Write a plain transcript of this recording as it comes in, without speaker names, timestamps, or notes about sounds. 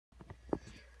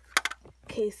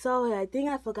Okay, sorry, I think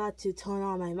I forgot to turn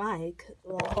on my mic.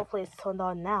 Well, hopefully it's turned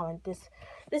on now, and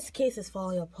this case is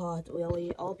falling apart,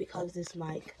 really, all because of this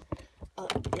mic.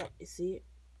 Yep, you see?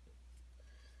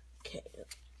 Okay,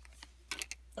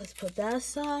 let's put that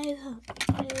aside.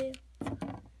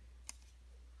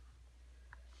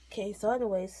 Okay, so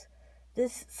anyways,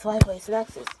 this sideways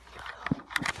Nexus.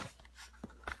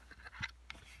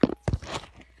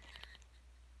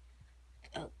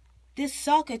 This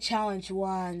soccer challenge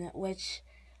one, which,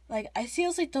 like, I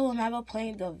seriously don't remember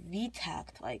playing the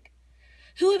Vtech. Like,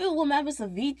 who even remembers the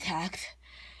Vtech?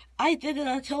 I did it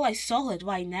until I saw it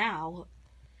right now.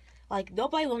 Like,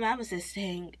 nobody remembers this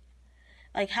thing.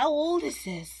 Like, how old is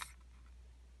this?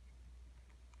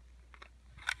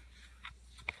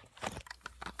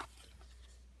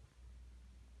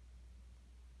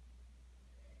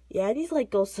 Yeah, I need to, like,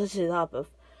 go search it up of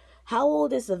how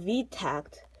old is the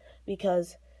Vtech,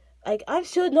 because, like, I'm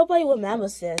sure nobody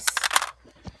remembers this.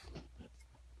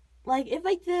 Like, if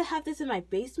I didn't have this in my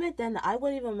basement, then I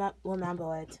wouldn't even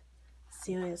remember it.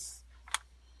 Serious.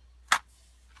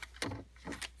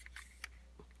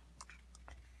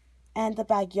 And the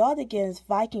backyard again is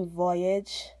Viking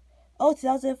Voyage. Oh,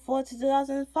 2004 to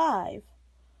 2005.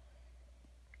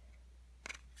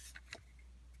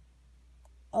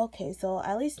 Okay, so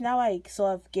at least now I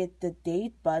sort of get the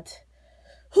date, but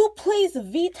who plays the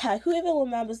Vtech? Who even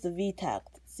remembers the Vtech?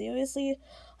 Seriously?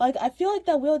 Like, I feel like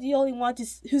that we're the only one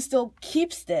who still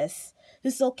keeps this.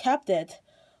 Who still kept it.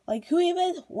 Like, who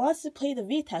even wants to play the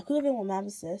Vtech? Who even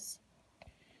remembers this?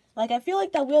 Like, I feel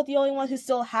like that we're the only one who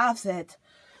still has it.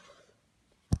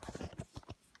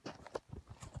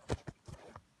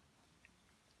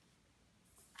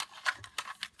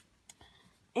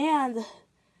 And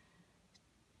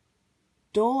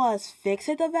Dora's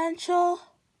Fix-It Adventure?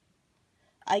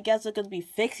 I guess we're gonna be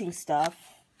fixing stuff.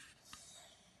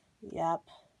 Yep.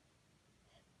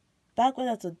 Back when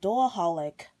it's a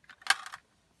Doraholic.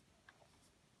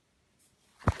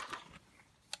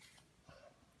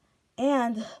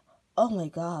 And, oh my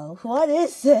god, what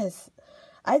is this?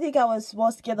 I think I was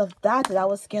more scared of that than I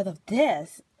was scared of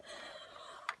this.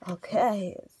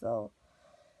 Okay, so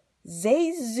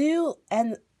Zazu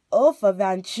and Earth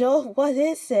Adventure? What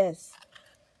is this?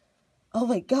 Oh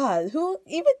my god, who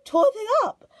even tore it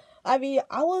up? I mean,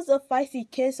 I was a feisty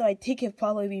kid, so I think it'd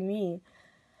probably be me.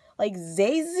 Like,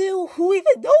 Zazu? Who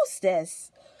even knows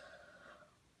this?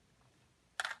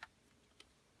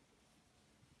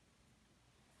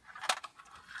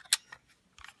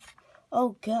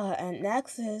 Oh god, and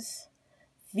next is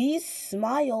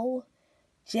Vsmile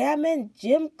Jammin'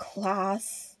 Gym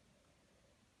Class.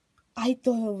 I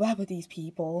don't remember these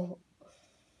people.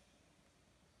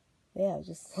 Yeah,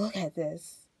 just look at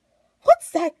this.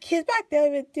 What's that kid back there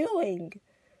even doing?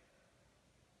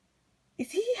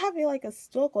 Is he having like a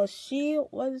stroke or she?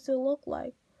 What does it look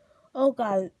like? Oh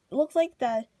god, it looks like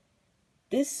that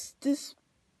this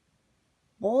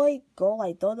boy, girl,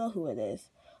 I don't know who it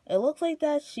is. It looks like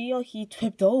that she or he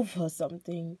tripped over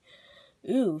something.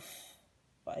 Oof.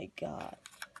 My god.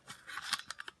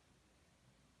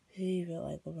 Who even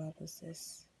like remembers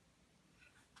this?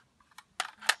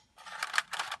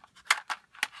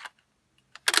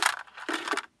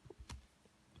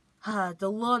 The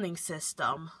learning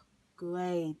system.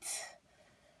 Great.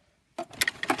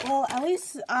 Well, at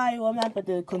least I remember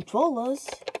the controllers.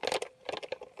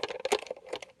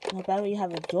 I bet we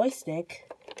have a joystick.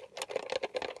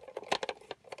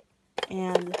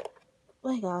 And,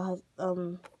 oh my god,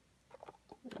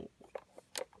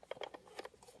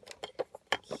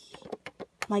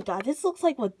 my god, this looks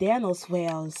like what Thanos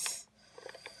wears.